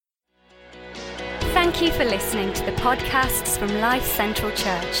Thank you for listening to the podcasts from Life Central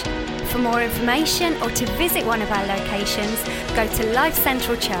Church. For more information or to visit one of our locations, go to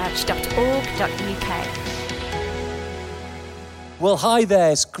lifecentralchurch.org.uk. Well, hi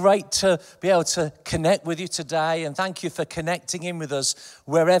there. It's great to be able to connect with you today, and thank you for connecting in with us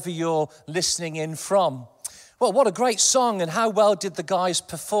wherever you're listening in from. Well, what a great song, and how well did the guys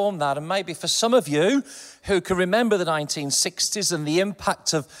perform that? And maybe for some of you who can remember the 1960s and the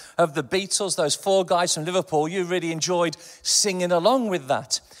impact of the Beatles, those four guys from Liverpool, you really enjoyed singing along with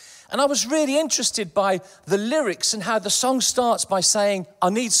that. And I was really interested by the lyrics and how the song starts by saying, I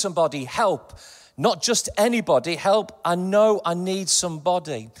need somebody, help. Not just anybody, help, I know I need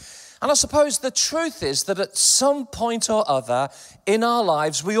somebody. And I suppose the truth is that at some point or other in our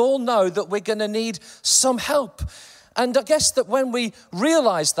lives, we all know that we're going to need some help. And I guess that when we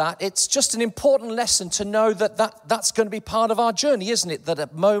realize that, it's just an important lesson to know that that's going to be part of our journey, isn't it? That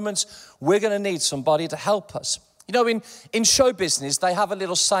at moments, we're going to need somebody to help us. You know, in show business, they have a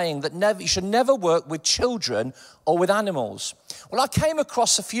little saying that you should never work with children or with animals. Well, I came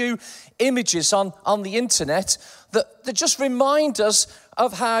across a few images on the internet that just remind us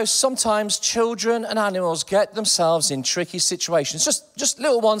of how sometimes children and animals get themselves in tricky situations. Just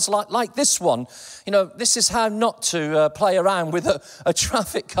little ones like this one. You know, this is how not to play around with a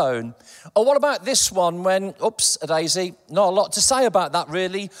traffic cone. Or what about this one when, oops, a daisy, not a lot to say about that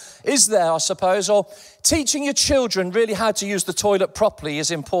really, is there, I suppose. Or teaching your children really how to use the toilet properly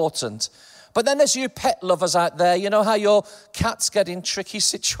is important. But then there's you pet lovers out there, you know how your cats get in tricky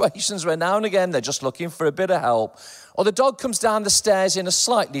situations where now and again they're just looking for a bit of help. Or the dog comes down the stairs in a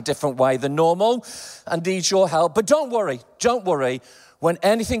slightly different way than normal and needs your help. But don't worry. When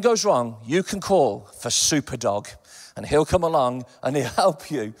anything goes wrong, you can call for Superdog and he'll come along and he'll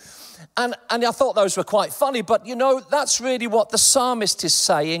help you. And I thought those were quite funny, but you know, that's really what the psalmist is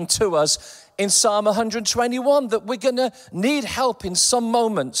saying to us in Psalm 121, that we're going to need help in some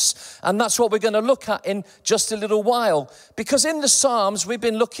moments. And that's what we're going to look at in just a little while. Because in the Psalms, we've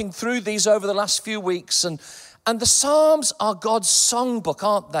been looking through these over the last few weeks, and the Psalms are God's songbook,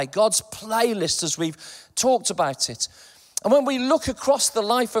 aren't they? God's playlist, as we've talked about it. And when we look across the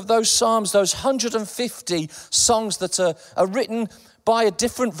life of those Psalms, those 150 songs that are written by a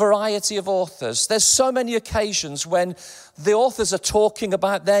different variety of authors, there's so many occasions when the authors are talking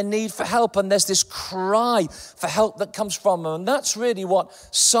about their need for help, and there's this cry for help that comes from them. And that's really what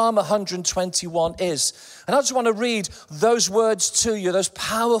Psalm 121 is. And I just want to read those words to you, those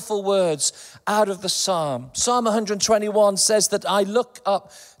powerful words out of the Psalm. Psalm 121 says that I look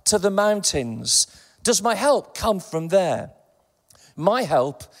up to the mountains. Does my help come from there? My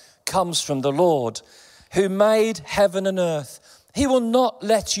help comes from the Lord, who made heaven and earth. He will not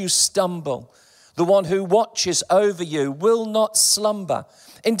let you stumble. The one who watches over you will not slumber.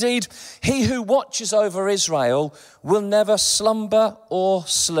 Indeed, he who watches over Israel will never slumber or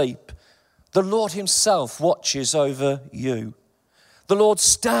sleep. The Lord himself watches over you. The Lord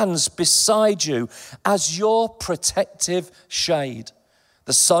stands beside you as your protective shade.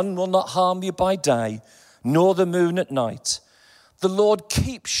 The sun will not harm you by day, nor the moon at night. The Lord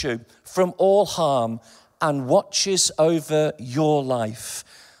keeps you from all harm and watches over your life.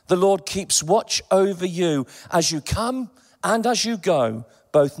 The Lord keeps watch over you as you come and as you go,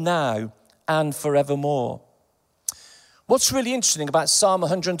 both now and forevermore. What's really interesting about Psalm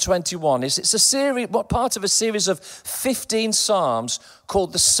 121 is it's part of a series of 15 Psalms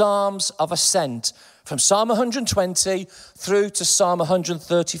called the Psalms of Ascent, from Psalm 120 through to Psalm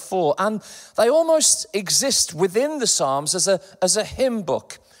 134. And they almost exist within the Psalms as a hymn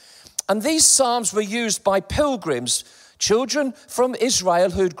book. And these psalms were used by pilgrims, children from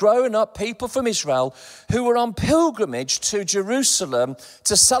Israel who'd grown up, people from Israel, who were on pilgrimage to Jerusalem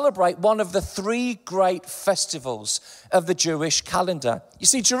to celebrate one of the three great festivals of the Jewish calendar. You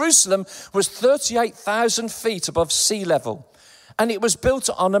see, Jerusalem was 38,000 feet above sea level, and it was built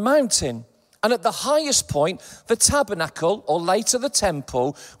on a mountain. And at the highest point, the tabernacle, or later the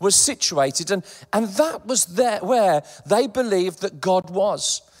temple, was situated, and that was there where they believed that God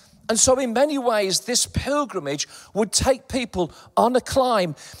was. And so in many ways, this pilgrimage would take people on a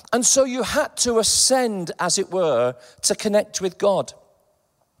climb. And so you had to ascend, as it were, to connect with God.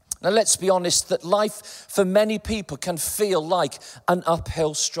 Now, let's be honest that life for many people can feel like an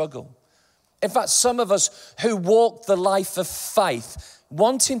uphill struggle. In fact, some of us who walk the life of faith,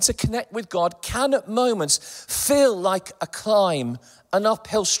 wanting to connect with God, can at moments feel like a climb, an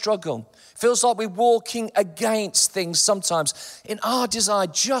uphill struggle. Feels like we're walking against things sometimes in our desire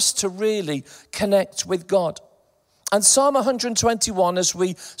just to really connect with God. And Psalm 121, as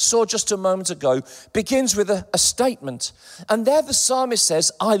we saw just a moment ago, begins with a statement. And there the psalmist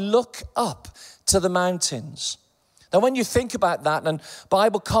says, I look up to the mountains. Now, when you think about that, and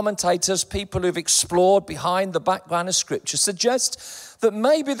Bible commentators, people who've explored behind the background of Scripture, suggest that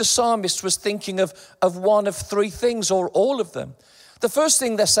maybe the psalmist was thinking of one of three things, or all of them. The first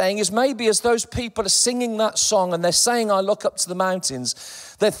thing they're saying is maybe as those people are singing that song and they're saying, I look up to the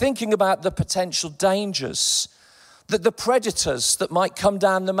mountains, they're thinking about the potential dangers, that the predators that might come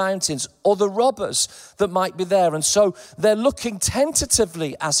down the mountains, or the robbers that might be there. And so they're looking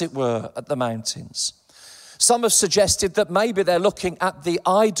tentatively, as it were, at the mountains. Some have suggested that maybe they're looking at the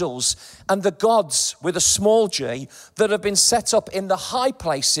idols and the gods with a small g that have been set up in the high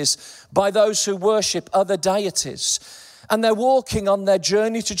places by those who worship other deities. And they're walking on their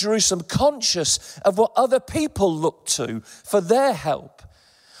journey to Jerusalem conscious of what other people look to for their help.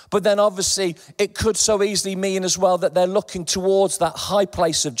 But then obviously it could so easily mean as well that they're looking towards that high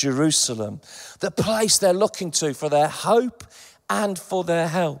place of Jerusalem, the place they're looking to for their hope and for their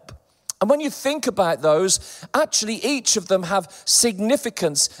help. And when you think about those, actually each of them have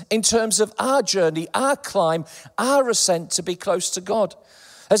significance in terms of our journey, our climb, our ascent to be close to God.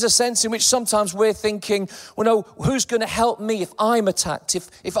 There's a sense in which sometimes we're thinking, well, no, who's going to help me if I'm attacked,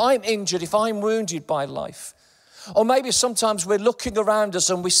 if I'm injured, if I'm wounded by life? Or maybe sometimes we're looking around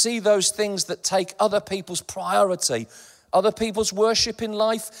us and we see those things that take other people's priority, other people's worship in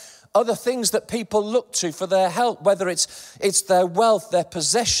life, other things that people look to for their help, whether it's their wealth, their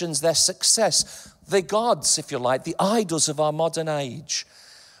possessions, their success, the gods, if you like, the idols of our modern age.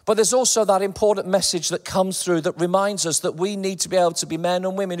 But there's also that important message that comes through that reminds us that we need to be able to be men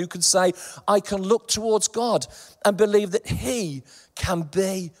and women who can say, I can look towards God and believe that He can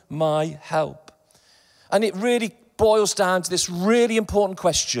be my help. And it really boils down to this really important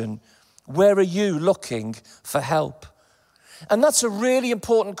question: where are you looking for help? And that's a really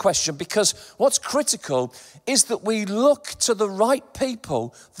important question, because what's critical is that we look to the right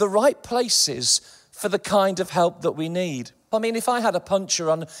people, the right places for the kind of help that we need. I mean, if I had a puncture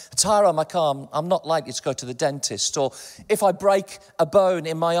on a tire on my car, I'm not likely to go to the dentist. Or if I break a bone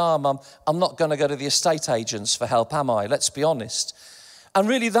in my arm, I'm not going to go to the estate agents for help, am I? Let's be honest. And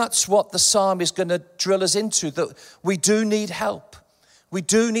really that's what the psalm is going to drill us into, that we do need help. We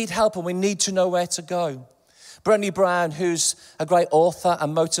do need help, and we need to know where to go. Brené Brown, who's a great author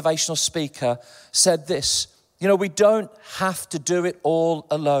and motivational speaker, said this: we don't have to do it all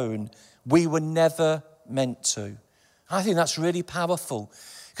alone. We were never meant to. I think that's really powerful,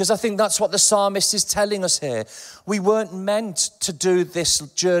 because I think that's what the psalmist is telling us here. We weren't meant to do this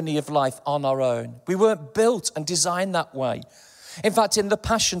journey of life on our own. We weren't built and designed that way. In fact, in the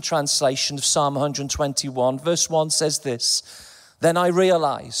Passion Translation of Psalm 121, verse 1 says this: Then I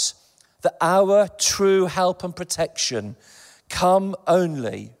realize that our true help and protection come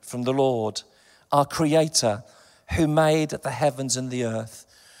only from the Lord, our Creator, who made the heavens and the earth.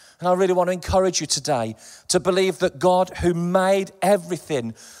 And I really want to encourage you today to believe that God, who made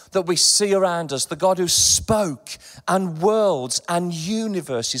everything that we see around us, the God who spoke and worlds and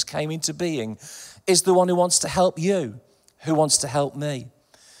universes came into being, is the one who wants to help you, who wants to help me.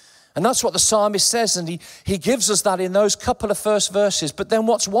 And that's what the psalmist says, and he gives us that in those couple of first verses. But then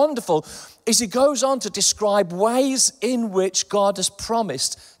what's wonderful is he goes on to describe ways in which God has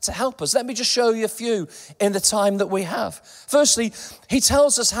promised to help us. Let me just show you a few in the time that we have. Firstly, he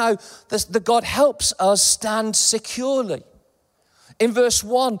tells us how the God helps us stand securely. In verse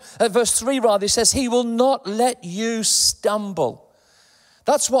 3, he says, He will not let you stumble.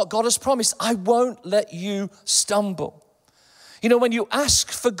 That's what God has promised. I won't let you stumble. When you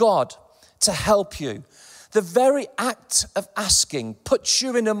ask for God to help you, the very act of asking puts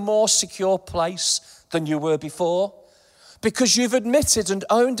you in a more secure place than you were before, because you've admitted and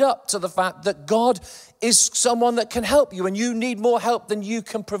owned up to the fact that God is someone that can help you, and you need more help than you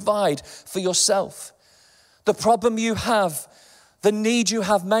can provide for yourself. The problem you have, the need you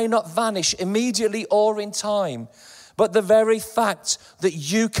have, may not vanish immediately or in time, but the very fact that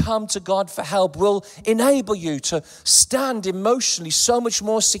you come to God for help will enable you to stand emotionally so much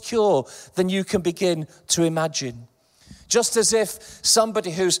more secure than you can begin to imagine. Just as if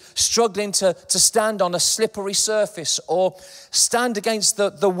somebody who's struggling to stand on a slippery surface or stand against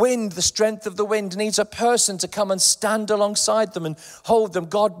the wind, the strength of the wind, needs a person to come and stand alongside them and hold them.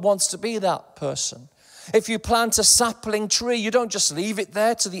 God wants to be that person. If you plant a sapling tree, you don't just leave it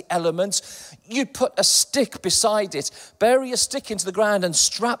there to the elements. You put a stick beside it, bury a stick into the ground and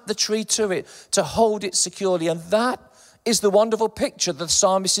strap the tree to it to hold it securely. And that is the wonderful picture that the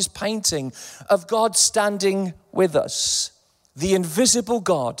psalmist is painting of God standing with us, the invisible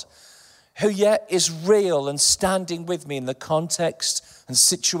God who yet is real and standing with me in the context and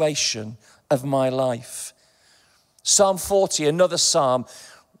situation of my life. Psalm 40, another psalm,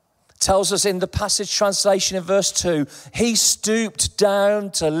 tells us in the passage translation in verse 2, he stooped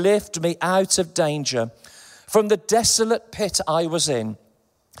down to lift me out of danger, from the desolate pit I was in,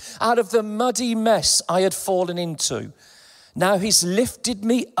 out of the muddy mess I had fallen into. Now he's lifted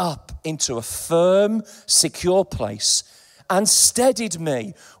me up into a firm, secure place and steadied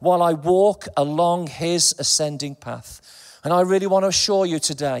me while I walk along his ascending path. And I really want to assure you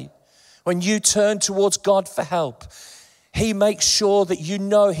today, when you turn towards God for help, he makes sure that you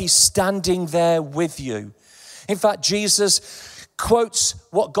know he's standing there with you. In fact, Jesus quotes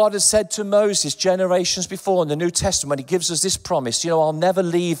what God has said to Moses generations before in the New Testament. He gives us this promise, I'll never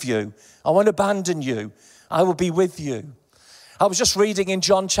leave you. I won't abandon you. I will be with you. I was just reading in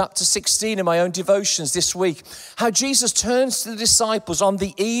John chapter 16 in my own devotions this week, how Jesus turns to the disciples on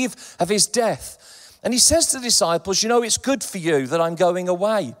the eve of his death. And he says to the disciples, it's good for you that I'm going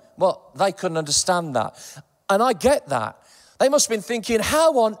away. Well, they couldn't understand that. And I get that. They must have been thinking,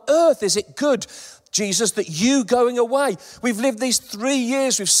 how on earth is it good, Jesus, that you going away? We've lived these 3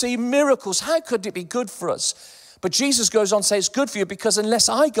 years. We've seen miracles. How could it be good for us? But Jesus goes on to say, it's good for you because unless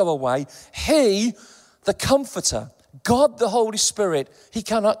I go away, he, the Comforter, God the Holy Spirit, he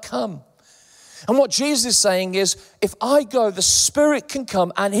cannot come. And what Jesus is saying is, if I go, the Spirit can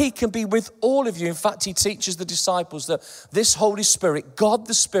come and he can be with all of you. In fact, he teaches the disciples that this Holy Spirit, God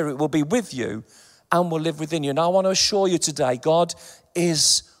the Spirit, will be with you and will live within you. And I want to assure you today, God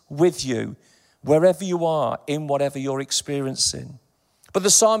is with you wherever you are, in whatever you're experiencing. But the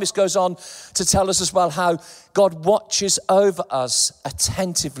psalmist goes on to tell us as well how God watches over us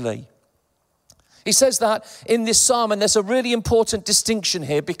attentively. He says that in this psalm, and there's a really important distinction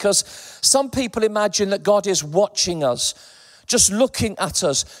here because some people imagine that God is watching us, just looking at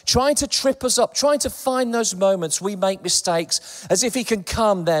us, trying to trip us up, trying to find those moments we make mistakes, as if he can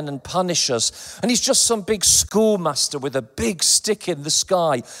come then and punish us. And he's just some big schoolmaster with a big stick in the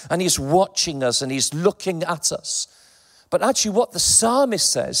sky, and he's watching us and he's looking at us. But actually what the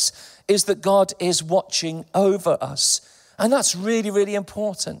psalmist says is that God is watching over us. And that's really, really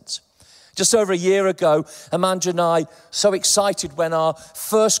important. Just over a year ago, Amanda and I, so excited when our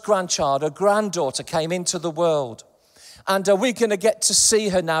first grandchild, our granddaughter, came into the world. And we're going to get to see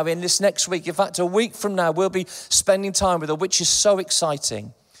her now in this next week. In fact, a week from now, we'll be spending time with her, which is so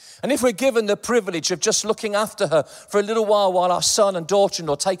exciting. And if we're given the privilege of just looking after her for a little while our son and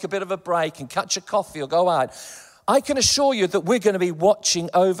daughter-in-law take a bit of a break and catch a coffee or go out, I can assure you that we're going to be watching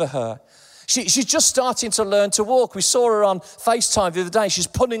over her. She's just starting to learn to walk. We saw her on FaceTime the other day. She's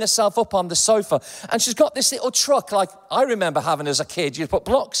putting herself up on the sofa. And she's got this little truck like I remember having as a kid. You put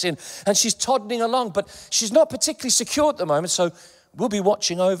blocks in and she's toddling along. But she's not particularly secure at the moment, so we'll be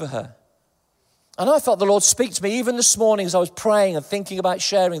watching over her. And I felt the Lord speak to me even this morning as I was praying and thinking about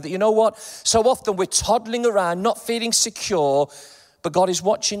sharing that, you know what? So often we're toddling around, not feeling secure, but God is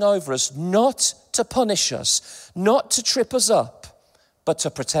watching over us, not to punish us, not to trip us up, but to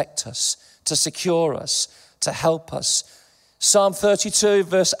protect us, to secure us, to help us. Psalm 32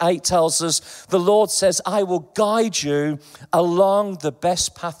 verse 8 tells us, the Lord says, I will guide you along the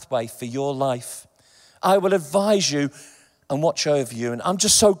best pathway for your life. I will advise you and watch over you. And I'm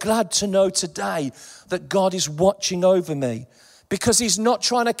just so glad to know today that God is watching over me because he's not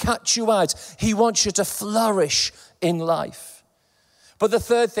trying to catch you out. He wants you to flourish in life. But the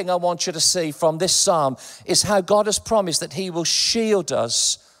third thing I want you to see from this psalm is how God has promised that he will shield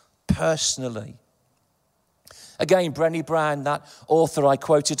us personally. Again, Brené Brown, that author I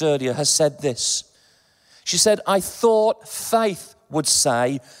quoted earlier, has said this. She said, I thought faith would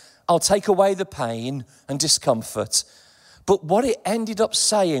say, I'll take away the pain and discomfort. But what it ended up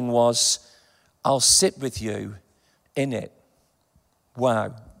saying was, I'll sit with you in it.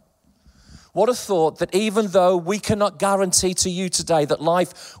 Wow. What a thought that even though we cannot guarantee to you today that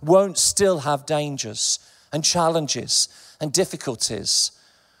life won't still have dangers and challenges and difficulties,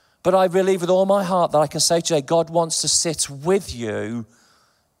 but I believe with all my heart that I can say today, God wants to sit with you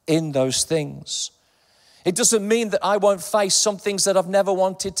in those things. It doesn't mean that I won't face some things that I've never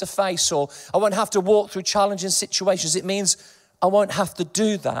wanted to face, or I won't have to walk through challenging situations. It means I won't have to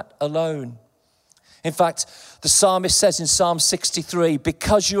do that alone. In fact, the psalmist says in Psalm 63,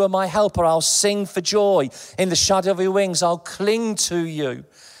 because you are my helper, I'll sing for joy. In the shadow of your wings, I'll cling to you.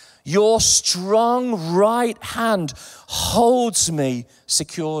 Your strong right hand holds me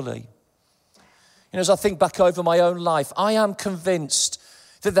securely. As I think back over my own life, I am convinced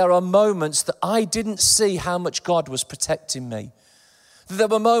that there are moments that I didn't see how much God was protecting me. That there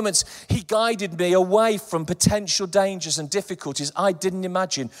were moments he guided me away from potential dangers and difficulties I didn't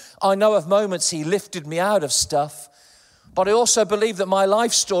imagine. I know of moments he lifted me out of stuff, but I also believe that my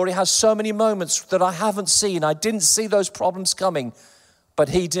life story has so many moments that I haven't seen. I didn't see those problems coming, but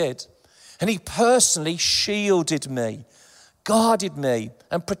he did. And he personally shielded me, guarded me,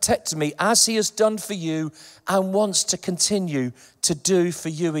 and protected me as he has done for you and wants to continue to do for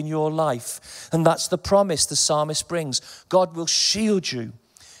you in your life. And that's the promise the psalmist brings. God will shield you.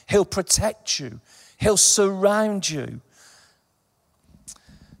 He'll protect you. He'll surround you.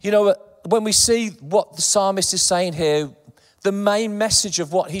 You know, when we see what the psalmist is saying here, the main message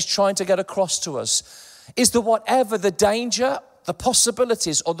of what he's trying to get across to us is that whatever the danger, the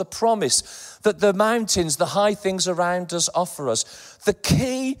possibilities, or the promise that the mountains, the high things around us offer us, the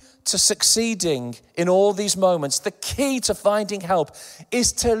key to succeeding in all these moments, the key to finding help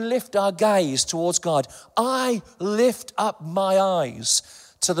is to lift our gaze towards God. I lift up my eyes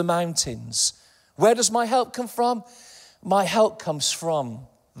to the mountains. Where does my help come from? My help comes from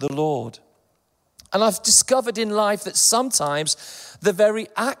the Lord. And I've discovered in life that sometimes the very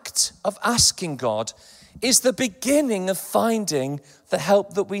act of asking God is the beginning of finding the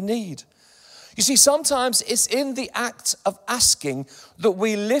help that we need. You see, sometimes it's in the act of asking that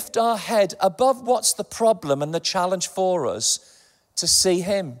we lift our head above what's the problem and the challenge for us to see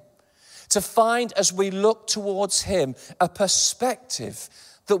him, to find as we look towards him a perspective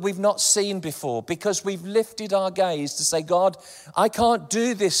that we've not seen before, because we've lifted our gaze to say, God, I can't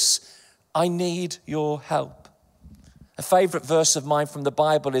do this. I need your help. A favorite verse of mine from the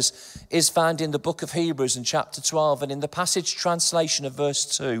Bible is found in the book of Hebrews in chapter 12. And in the passage translation of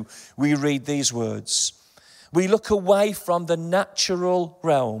verse 2, we read these words. We look away from the natural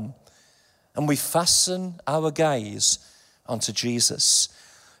realm and we fasten our gaze onto Jesus,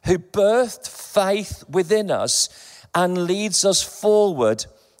 who birthed faith within us and leads us forward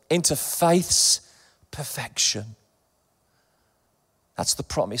into faith's perfection. That's the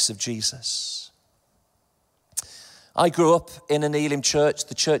promise of Jesus. I grew up in an Elim church,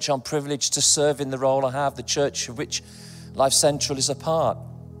 the church I'm privileged to serve in the role I have, the church of which Life Central is a part.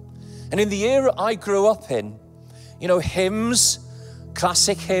 And in the era I grew up in, you know, hymns,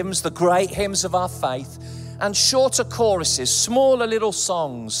 classic hymns, the great hymns of our faith, and shorter choruses, smaller little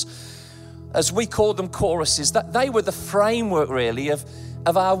songs, as we call them choruses, that they were the framework really of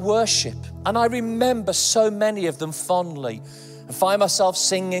our worship. And I remember so many of them fondly. I find myself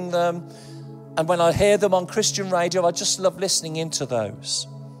singing them, and when I hear them on Christian radio, I just love listening into those.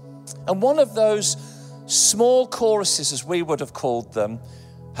 And one of those small choruses, as we would have called them,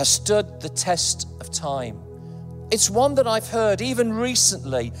 has stood the test of time. It's one that I've heard even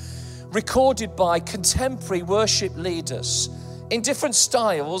recently, recorded by contemporary worship leaders in different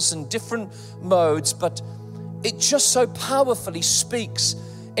styles and different modes, but it just so powerfully speaks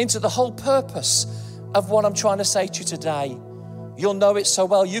into the whole purpose of what I'm trying to say to you today. You'll know it so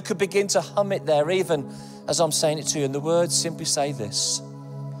well. You could begin to hum it there even as I'm saying it to you. And the words simply say this: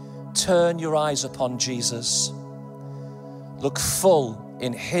 turn your eyes upon Jesus. Look full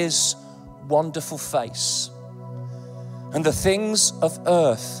in his wonderful face. And the things of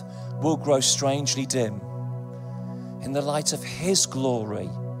earth will grow strangely dim in the light of his glory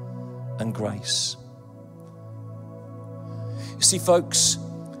and grace. You see, folks,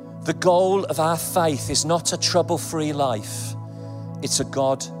 the goal of our faith is not a trouble-free life. It's a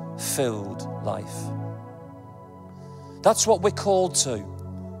God-filled life. That's what we're called to.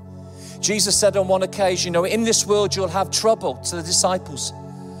 Jesus said on one occasion, in this world you'll have trouble, to the disciples,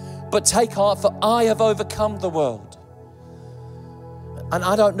 but take heart, for I have overcome the world. And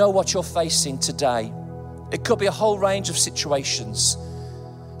I don't know what you're facing today. It could be a whole range of situations.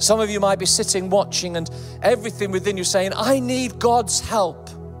 Some of you might be sitting watching and everything within you saying, I need God's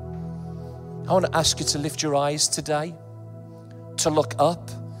help. I want to ask you to lift your eyes today, to look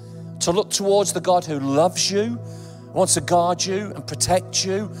up, to look towards the God who loves you, wants to guard you and protect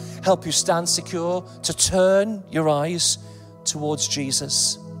you, help you stand secure, to turn your eyes towards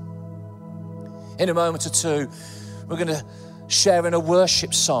Jesus. In a moment or two, we're going to share in a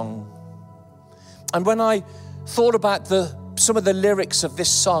worship song. And when I thought about some of the lyrics of this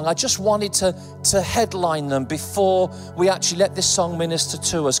song, I just wanted to headline them before we actually let this song minister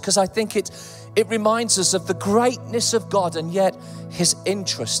to us, because I think it reminds us of the greatness of God and yet his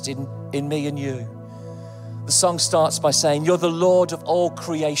interest in me and you. The song starts by saying, you're the Lord of all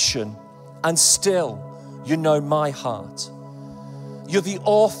creation, and still you know my heart. You're the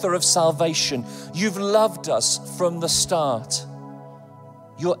author of salvation. You've loved us from the start.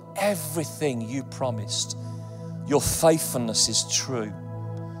 You're everything you promised. Your faithfulness is true.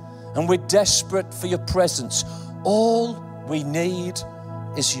 And we're desperate for your presence. All we need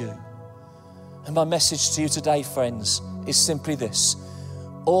is you. And my message to you today, friends, is simply this: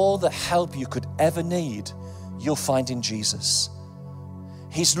 all the help you could ever need, you'll find in Jesus.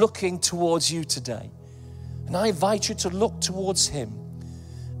 He's looking towards you today. And I invite you to look towards him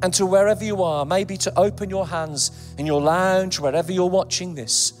And to wherever you are, maybe to open your hands in your lounge, wherever you're watching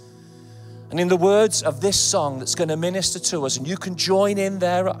this. And in the words of this song that's going to minister to us, and you can join in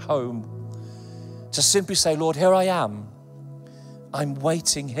there at home, to simply say, Lord, here I am. I'm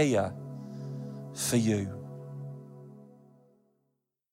waiting here for you.